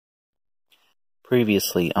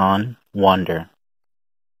Previously on Wonder.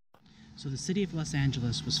 So the city of Los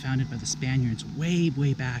Angeles was founded by the Spaniards way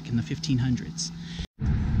back in the 1500s.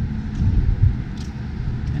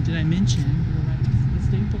 And did I mention we're at the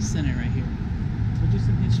Staples Center right here? We'll do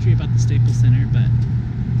some history about the Staples Center, but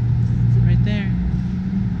it's right there.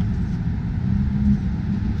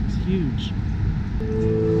 It's huge.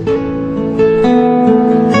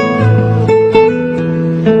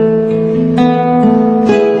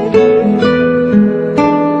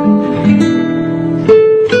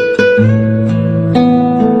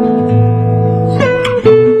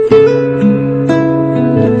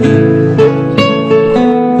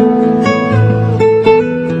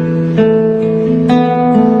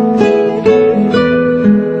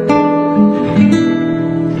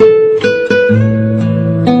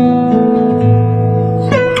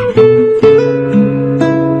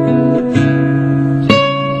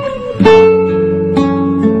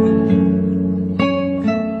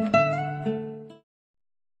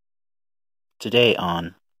 Today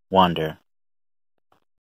on Wonder.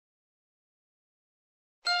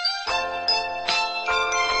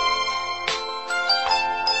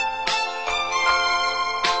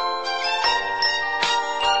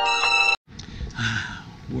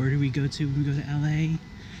 Where do we go to when we go to LA?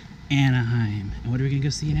 Anaheim. And what are we gonna go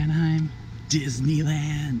see in Anaheim?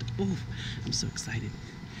 Disneyland. Oh, I'm so excited.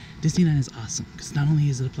 Disneyland is awesome because not only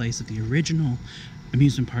is it a place of the original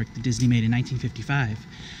amusement park that Disney made in 1955,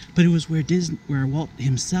 but it was where Walt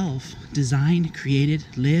himself designed, created,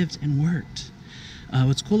 lived, and worked.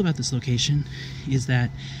 What's cool about this location is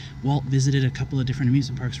that Walt visited a couple of different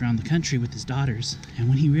amusement parks around the country with his daughters, and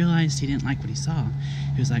when he realized he didn't like what he saw,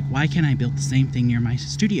 he was like, why can't I build the same thing near my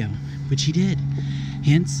studio? Which he did.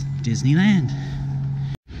 Hence, Disneyland.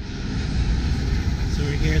 So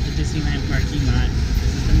we're here at the Disneyland parking lot.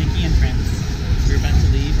 This is the Mickey and Friends. We're about to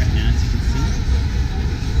leave right now, as you can see.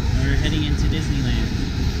 We're heading into Disneyland,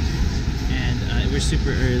 and we're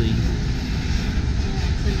super early.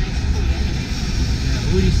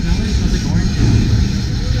 Oh, do you smell it? It smells like oranges.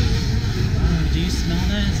 Oh, do you smell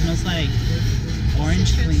that? It smells like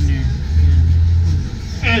orange cleaner.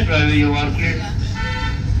 Hey, brother, you want here?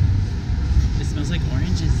 It smells like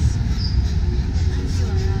oranges.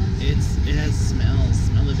 It has smells.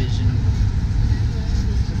 Smell-o-vision.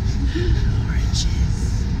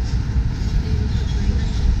 Oranges.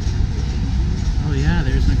 Oh yeah,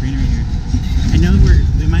 there's no greenery here. I know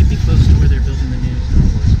we might be close to where they're building the new Star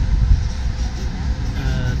Wars.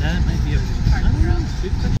 That might be a I don't know.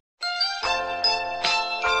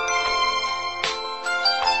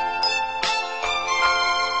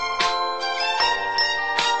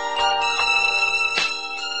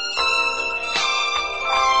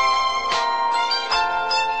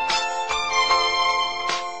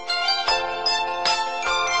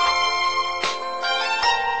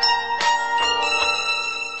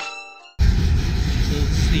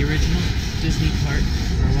 The original Disney park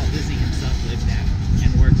where Walt Disney himself lived at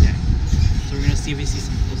and worked at. So we're gonna see if we see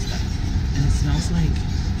some cool stuff. And it smells like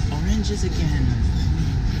oranges again.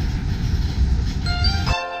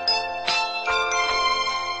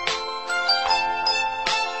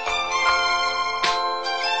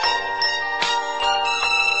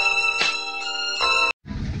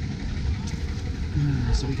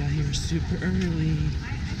 So we got here super early.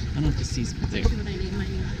 I don't know if the seats are there.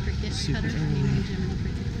 Super early.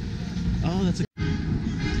 Oh, that's a...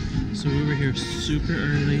 So we were here super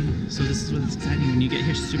early. So this is what's exciting. When you get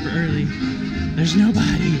here super early, there's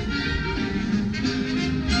nobody.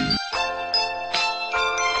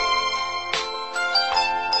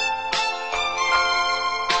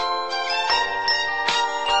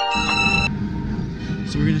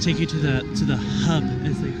 So we're gonna take you to the hub,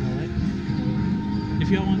 as they call it. If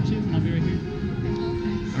y'all want to, I'll be right here.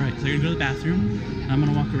 Alright, so they're gonna go to the bathroom, and I'm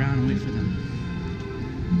gonna walk around and wait for them.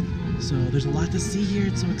 So there's a lot to see here,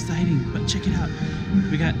 it's so exciting, but check it out.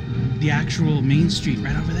 We got the actual Main Street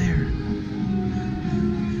right over there.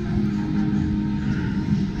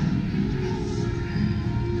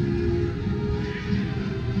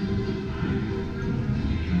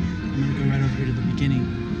 I'm gonna go right over here to the beginning.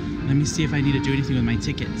 Let me see if I need to do anything with my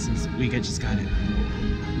ticket since we just got it.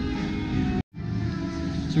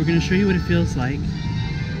 So we're gonna show you what it feels like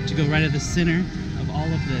to go right at the center of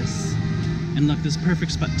all of this. And look, this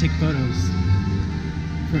perfect spot to take photos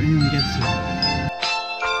before anyone gets here.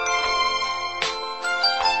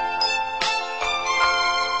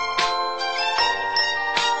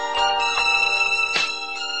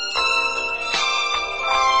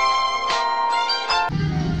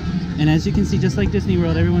 And as you can see, just like Disney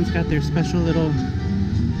World, everyone's got their special little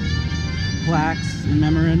plaques and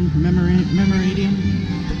memorandum.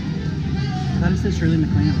 thought it said Shirley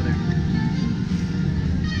MacLaine over there.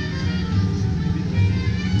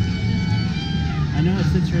 I know it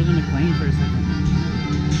said Shirley MacLaine for a second.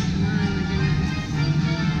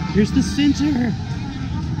 Here's the center!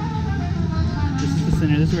 This is the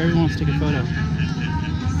center. This is where everyone wants to take a photo.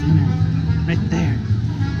 Center. Right there.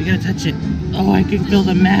 You gotta touch it. Oh, I can feel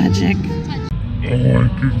the magic. Oh, I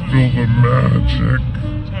can feel the magic.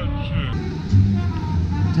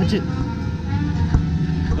 Touch it.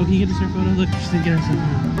 Oh, can you get us our photo? Look, she's gonna get us a photo.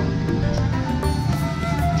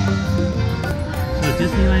 So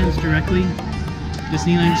Disneyland's directly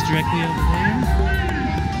over there.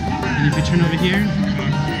 And if we turn over here,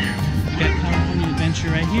 we've got California Adventure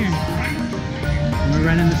right here. And we're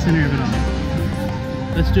right in the center of it all.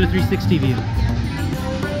 Let's do a 360 view.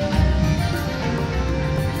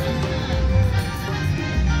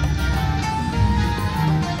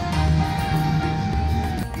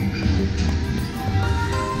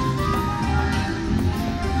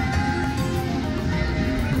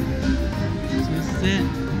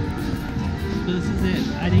 So this is it.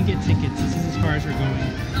 I didn't get tickets. This is as far as we're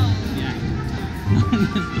going. Oh. Yeah.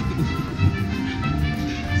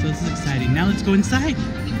 So this is exciting. Now let's go inside.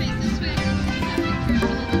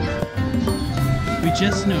 We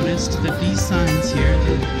just noticed that these signs here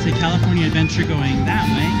say California Adventure going that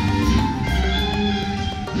way.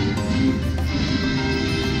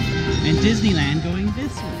 And Disneyland going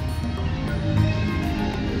this way.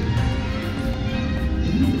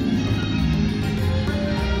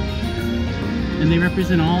 And they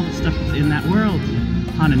represent all the stuff that's in that world.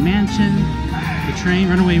 Haunted Mansion, the train,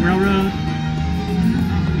 Runaway Railroad.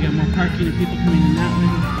 We got more parking and people coming in that way.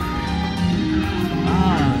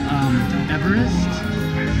 Everest.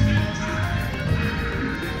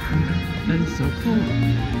 That is so cool.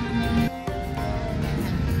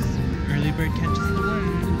 Early bird catches the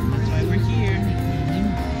worm. That's why we're here.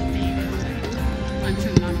 I'm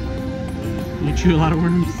sure not a worm. You chew a lot of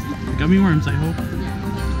worms? Gummy worms, I hope.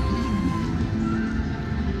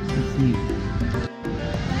 That's neat.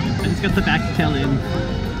 I just got the back tail in.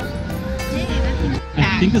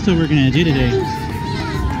 I think that's what we're gonna do today.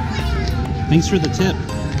 Thanks for the tip.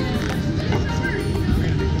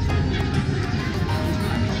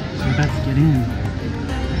 We're about to get in.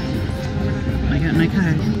 I got my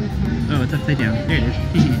card. Oh, it's upside down. There it is.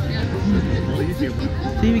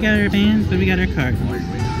 See, we got our bands, but we got our card. Two, one.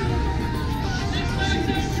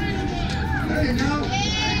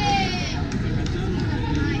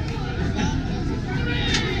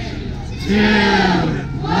 Yay!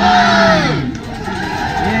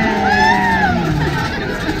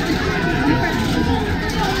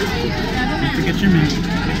 Don't forget your mask.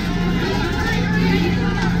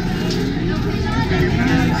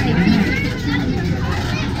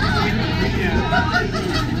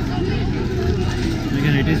 We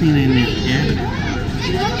got our Disneyland mask, yeah?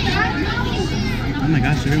 Oh my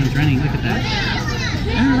gosh, everyone's running. Look at that.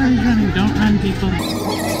 Everybody's running. Don't run, people.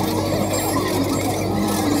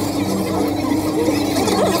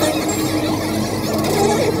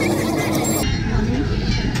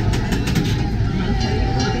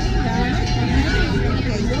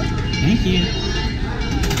 Thank you.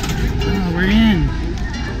 Oh, we're in.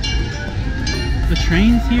 The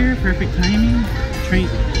train's here, perfect timing. Train,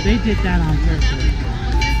 they did that on purpose.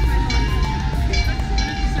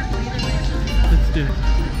 Let's do it.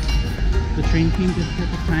 The train came just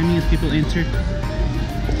perfect timing as people entered.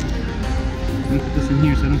 Let me put this in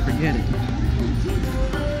here so I don't forget it.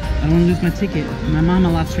 I don't want to lose my ticket. My mama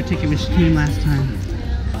lost her ticket when she came last time.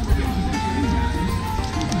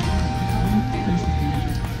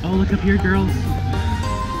 Oh, look up here, girls.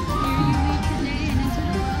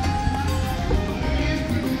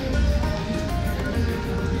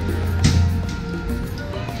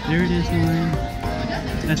 There it is, the line.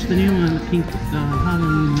 That's the new one, the pink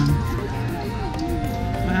Halloween one.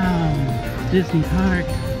 Wow, Disney Park.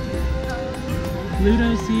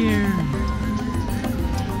 Pluto's here.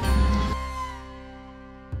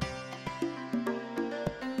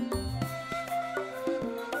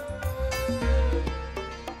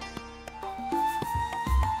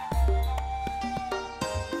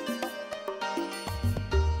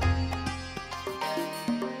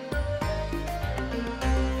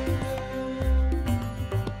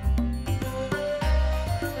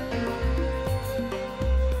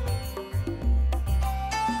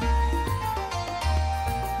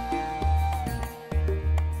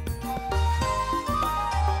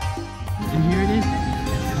 And here it is.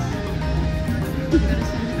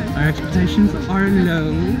 Our expectations are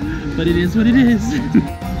low, but it is what it is. We're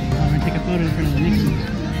gonna take a photo in front of the Mickey.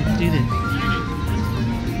 Let's do this.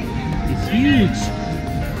 It's huge.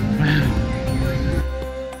 Wow.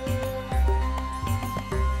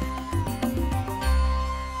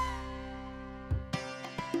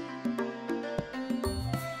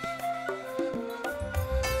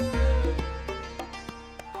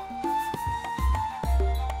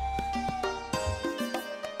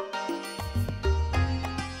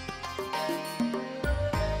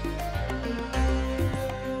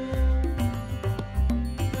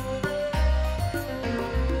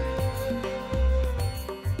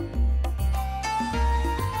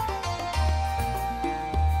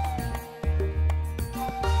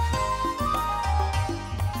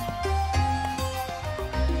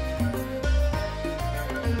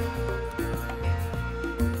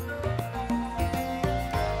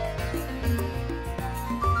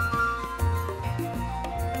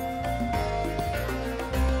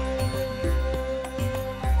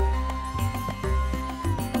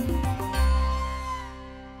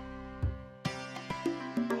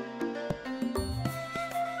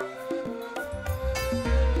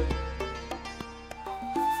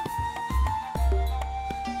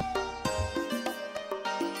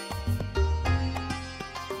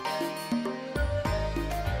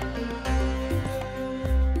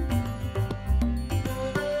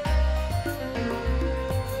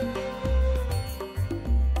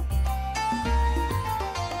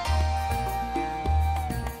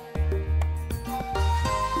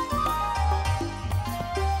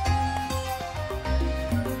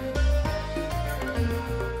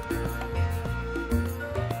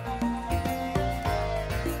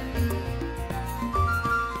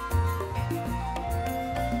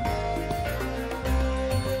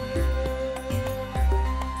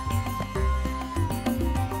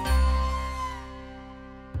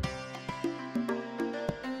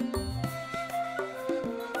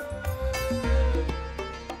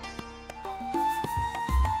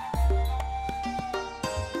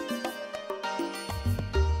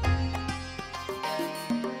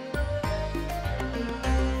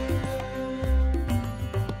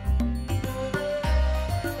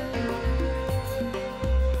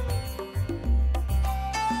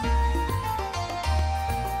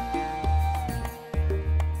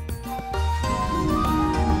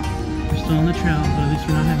 still on the trail, but at least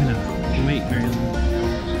we're not having to wait very long.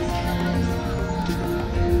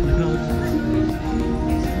 Look at all this.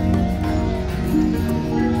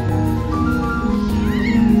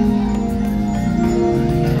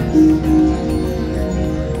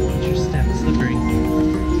 Watch your step, slippery.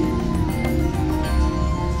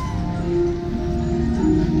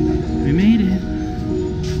 We made it.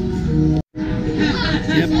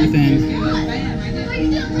 Yep, within,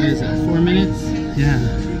 what is it, 4 minutes? Yeah.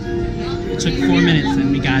 It took 4 minutes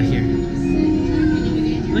and we got here.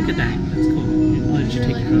 Look at that. That's cool. I'll let you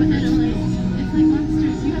take your photos.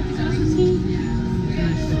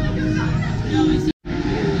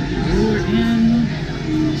 We're in.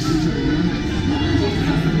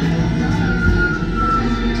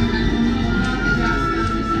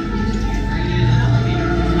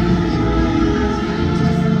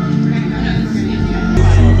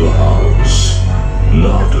 The house.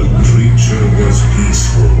 Not a creature was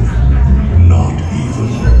peaceful, not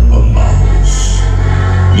even a mouse.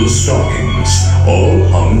 The stockings all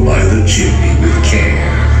hung by the chimney with care.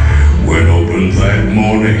 When opened that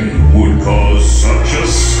morning, would cause such a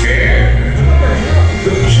scare.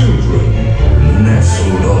 The children,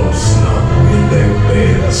 nestled all snug in their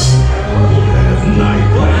beds, would have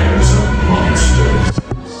nightmares of monsters.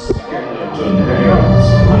 Skeleton heads.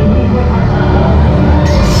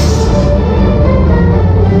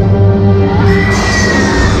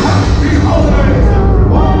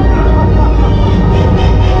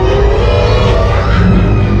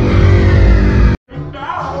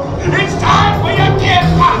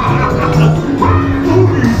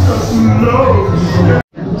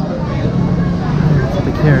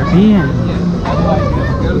 Caribbean.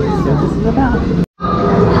 That's what this is about.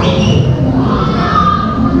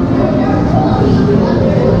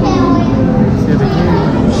 See over here.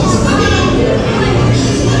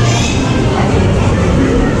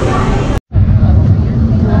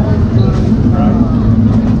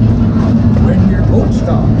 When your boat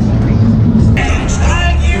stops.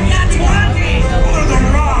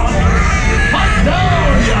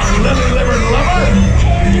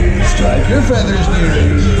 Strike your feathers, dearie.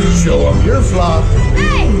 Show them your flock.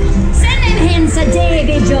 Hey, send them hens to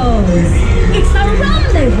Davy Jones. It's the rum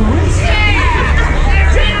they want.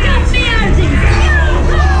 Drink up me, Archie.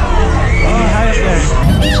 Oh, hi up there.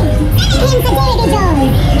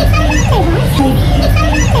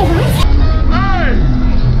 Hey,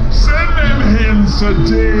 send them hens to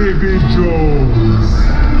Davy Jones.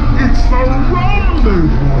 It's the rum they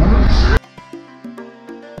want.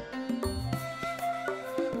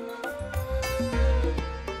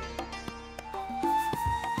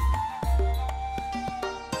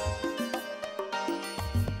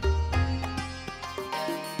 Hey!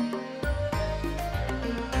 Send them hens to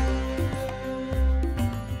Davy Jones.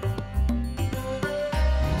 It's the rum they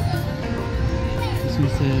want. This one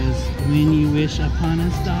says, when you wish upon a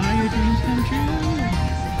star, your dreams come true.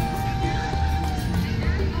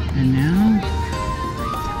 And now,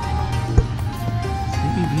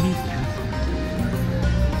 Sleeping Beauty's castle.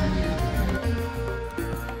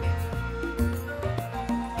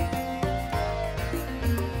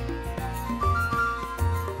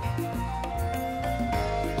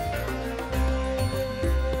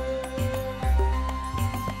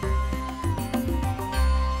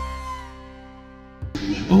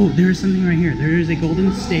 Oh, there is something right here. There is a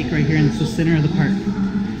golden stake right here, and it's the center of the park.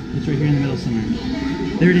 It's right here in the middle somewhere.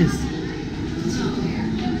 There it is.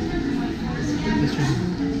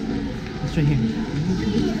 It's right here.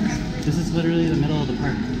 This is literally the middle of the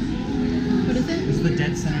park. What is it? This is the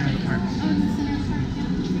dead center of the park. Oh, the center.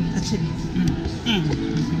 Touch it.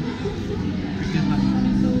 Good luck.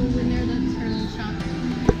 So over there, that's her shop.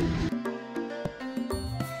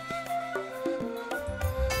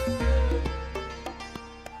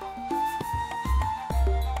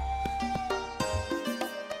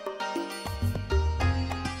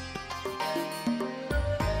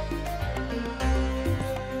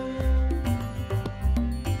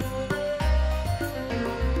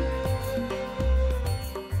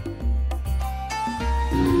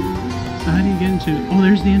 So how do you get into? Oh,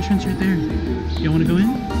 there's the entrance right there. You want to go in?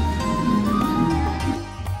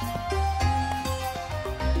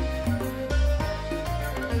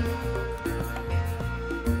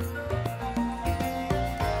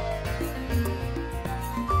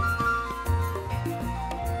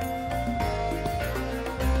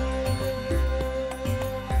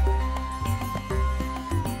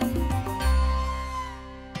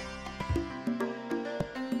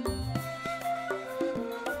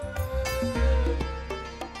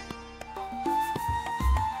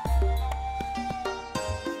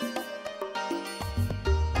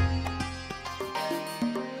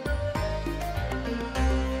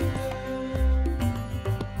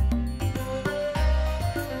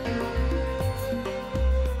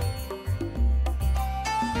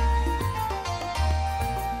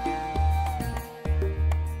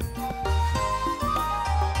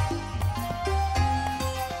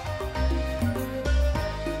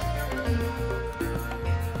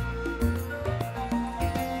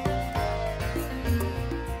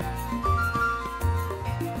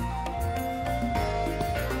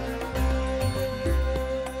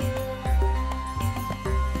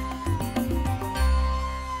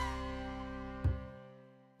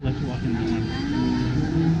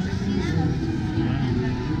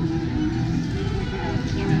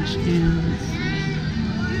 trash cans.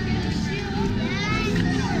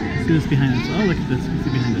 Let's see what's behind us. Oh, look at this. What's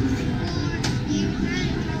behind us?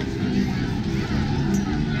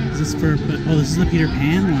 Is this for... Oh, this is the Peter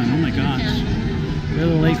Pan one. Oh my gosh. We're a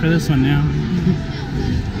little late for this one now.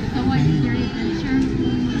 Hawaii Theory Adventure.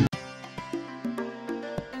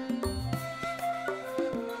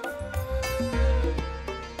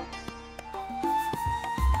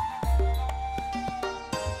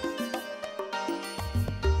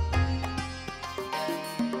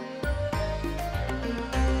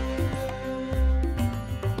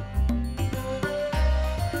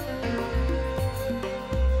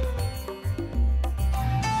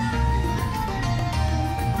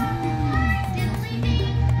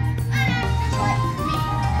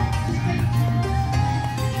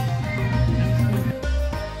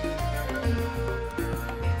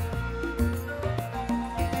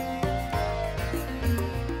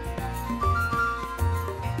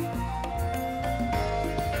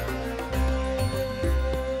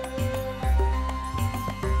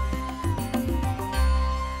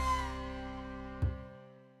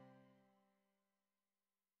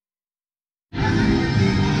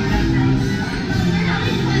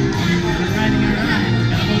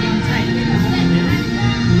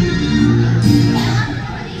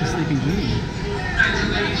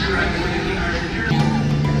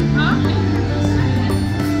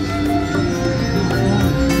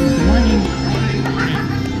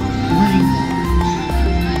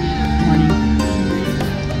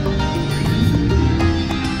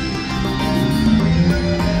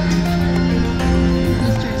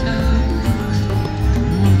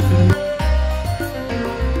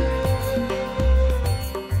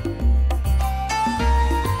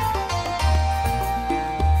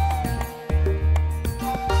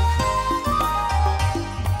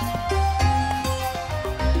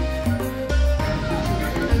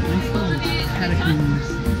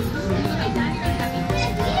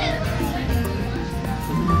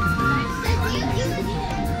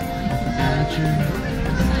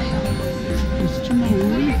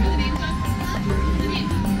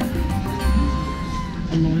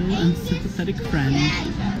 A loyal and sympathetic friend,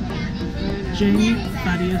 J.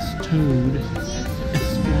 Thaddeus Toad,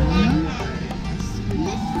 Esquire,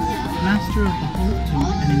 master of the whole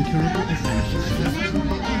toad and incurable adventure.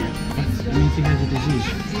 That means he has a disease.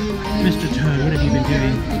 Mr. Toad, what have you been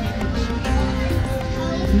doing?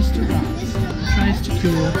 Mr. Ross tries to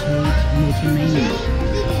cure Toad's multi-mania.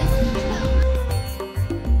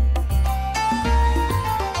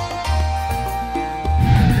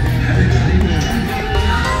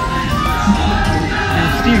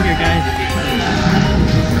 Steer here, guys.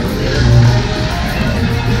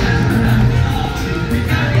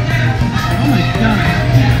 Oh my god.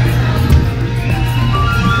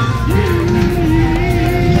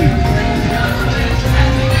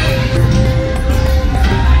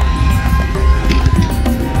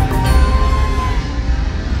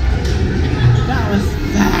 That was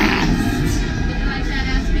fast. Like that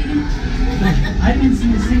ass vegan? I didn't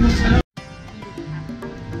see a single toe.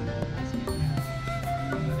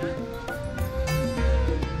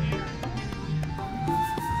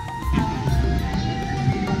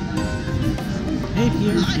 Hey,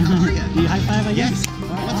 Peter. Hi, how are ya? Do you high five, I guess? Yes.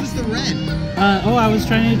 What was the red? Oh, I was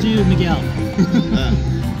trying to do Miguel.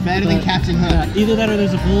 Better than Captain Hook. Either that or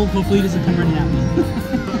there's a bull. Hopefully he doesn't come running at me.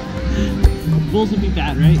 Bulls would be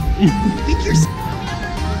bad, right? I think you're. Nice.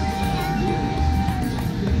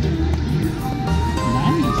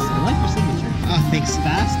 I like your signature. Oh, thanks.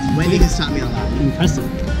 Fast. Wendy quick, has taught me a lot. impressive.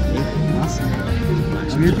 Awesome.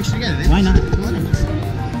 Should we get a picture together? Why not? Come on in.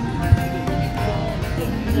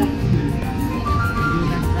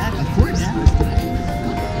 Of course. Yeah.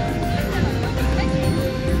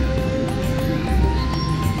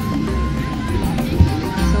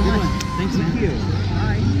 So much. Thanks, man. Thank you.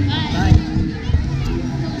 Bye. Bye.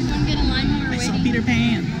 You want to get in line while we're I saw waiting? Peter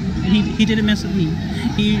Pan. And he didn't mess with me.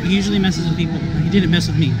 He usually messes with people. He didn't mess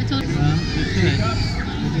with me. I told you. Well, we could. I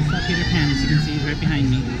just saw Peter Pan, as you can see, he's right behind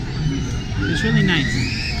me. It was really nice.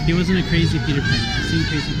 He wasn't a crazy Peter Pan. I've seen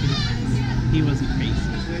crazy Peter Pan. He wasn't crazy.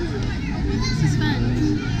 This is fun.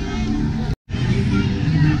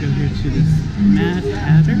 I'm gonna go here to this Mad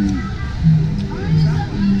Hatter.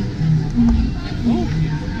 Oh!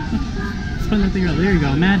 Let's put that thing out. There you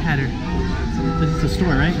go, Mad Hatter. This is the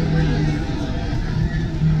store, right?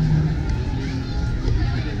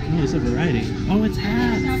 Oh, there's a variety. Oh, it's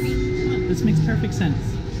hats! This makes perfect sense.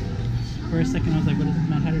 For a second, I was like, what does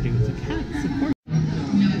Mad Hatter do? It's like hats, of course.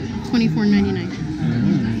 $24.99.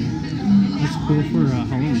 That's cool for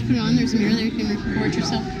Halloween. Put it on. There's a mirror there. You can record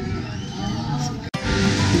yourself.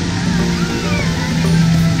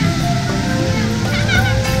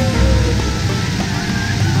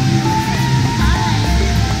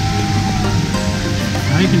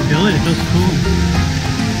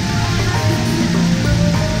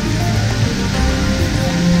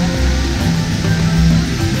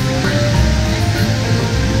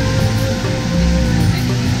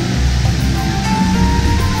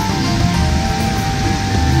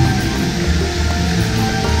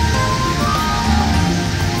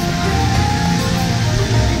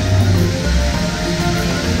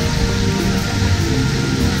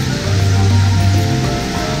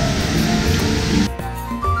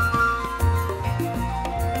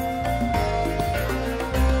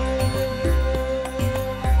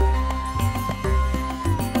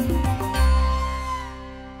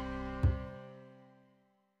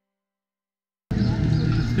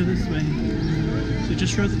 this way. So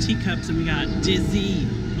just rode the teacups and we got dizzy.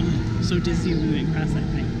 Oh, so dizzy when we went across that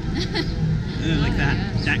thing. Like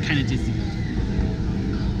that kind of dizzy.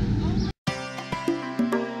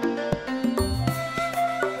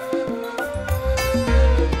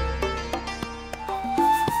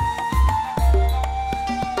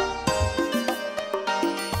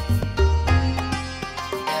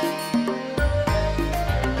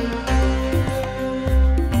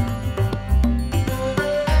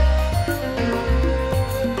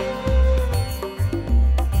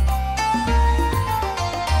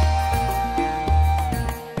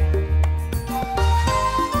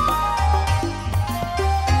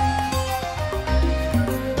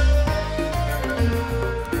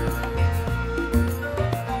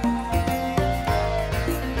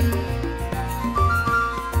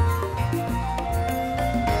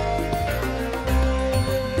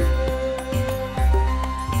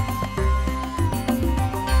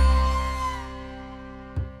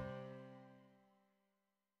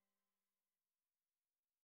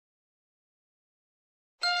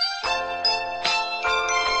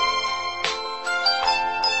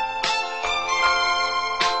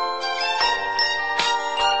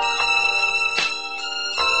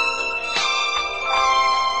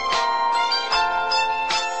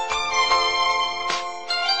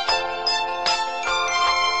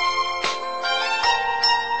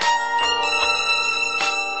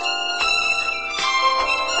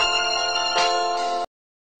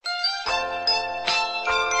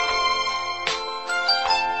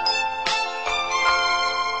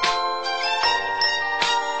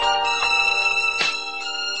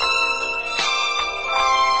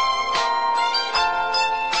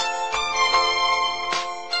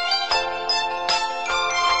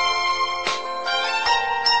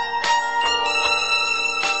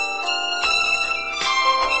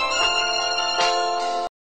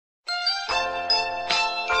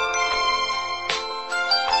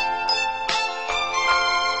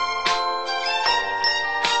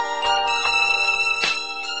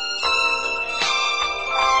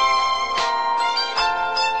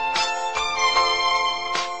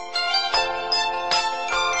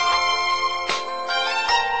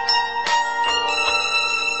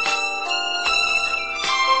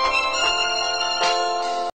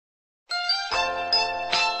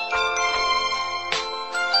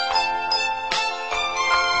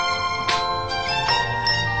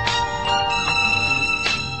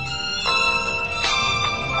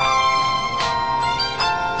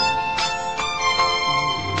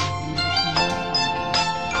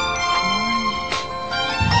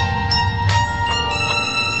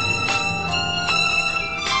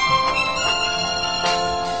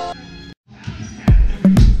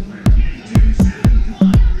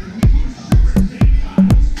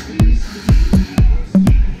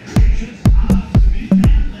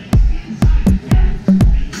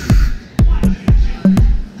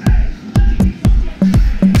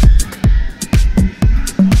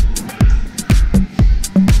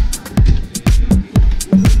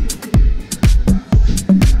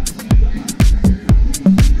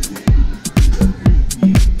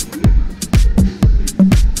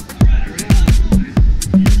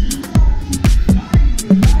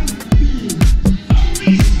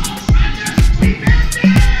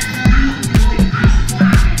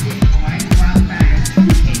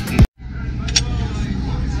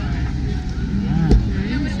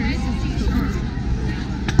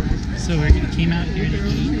 came out here to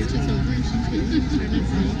eat. It's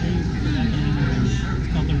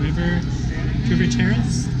called the River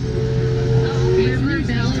Terrace?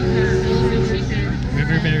 Riverbell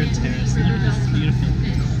Terrace. Look at this, beautiful.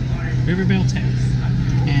 Riverbell Terrace.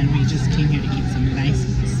 And we just came here to eat some nice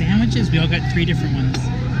sandwiches. We all got 3 different ones.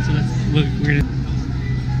 So let's look.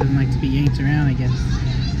 Doesn't like to be yanked around, I guess.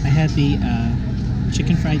 I had the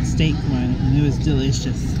chicken fried steak one, and it was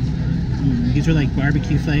delicious. These are like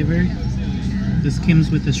barbecue flavor. This comes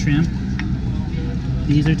with the shrimp.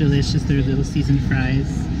 These are delicious. They're little seasoned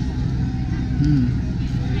fries.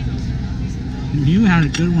 You had a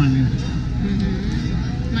good one.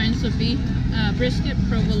 Mine's the beef brisket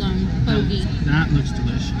provolone hoagie. That looks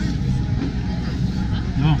delicious.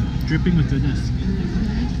 Oh, dripping with goodness.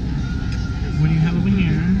 What do you have over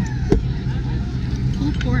here?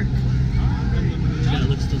 Pulled pork. That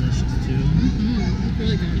looks delicious too. It's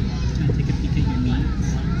really good. Can I take a peek at your meat?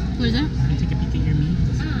 What is that? Can I take a peek at your meat?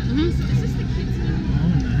 Is this the kids' meal? Oh,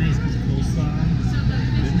 nice. With coleslaw. So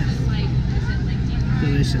Goodness.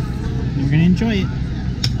 delicious. We're gonna enjoy it.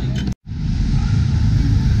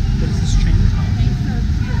 What is this train called?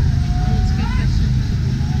 That's a good question.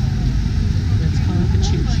 Let's call it the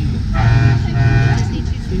choo choo. Disney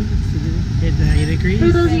choo-choo.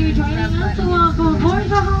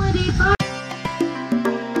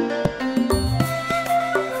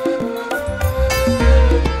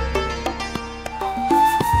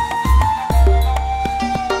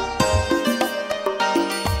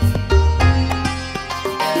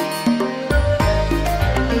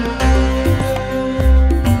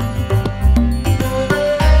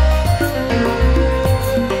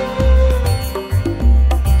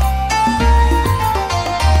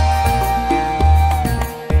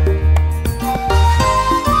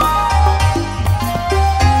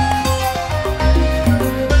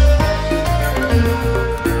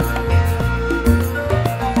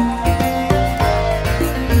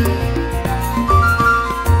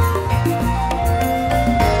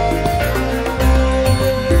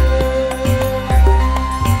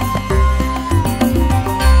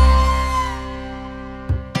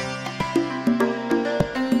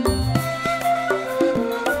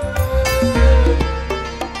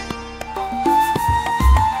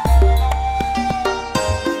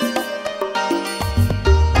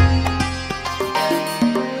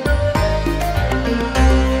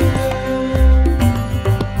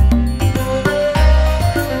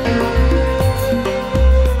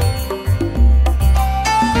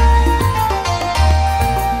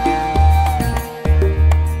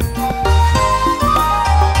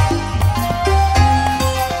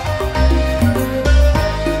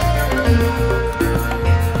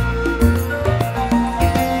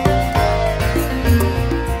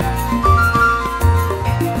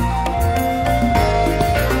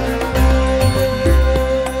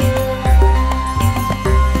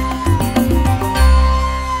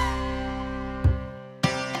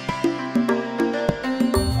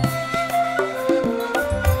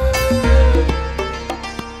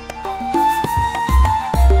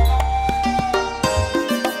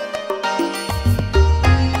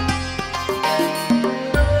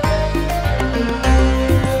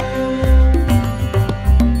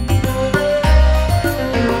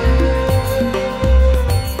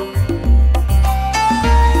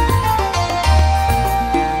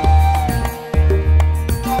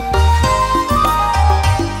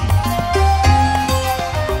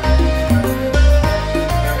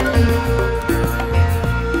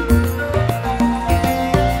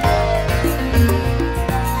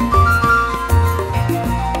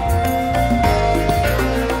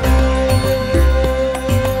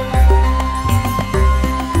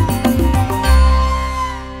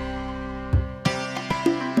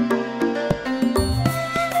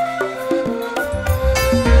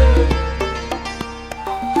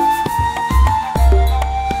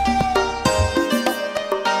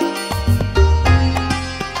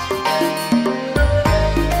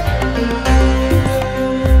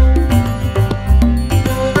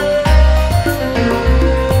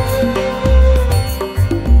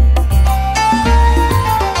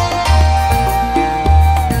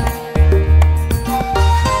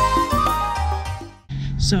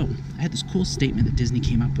 So, I had this cool statement that Disney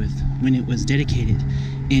came up with when it was dedicated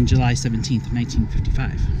in July 17th,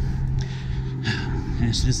 1955. And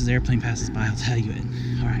as soon as this airplane passes by, I'll tell you it.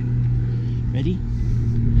 Alright, ready?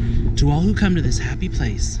 To all who come to this happy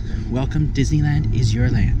place, welcome. Disneyland is your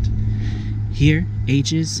land. Here,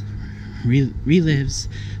 ages relives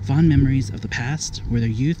fond memories of the past, where their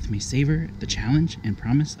youth may savor the challenge and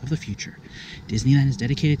promise of the future. Disneyland is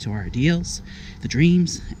dedicated to our ideals, the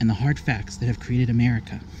dreams, and the hard facts that have created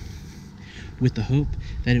America, with the hope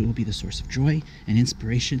that it will be the source of joy and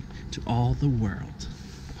inspiration to all the world.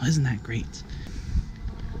 Well, isn't that great?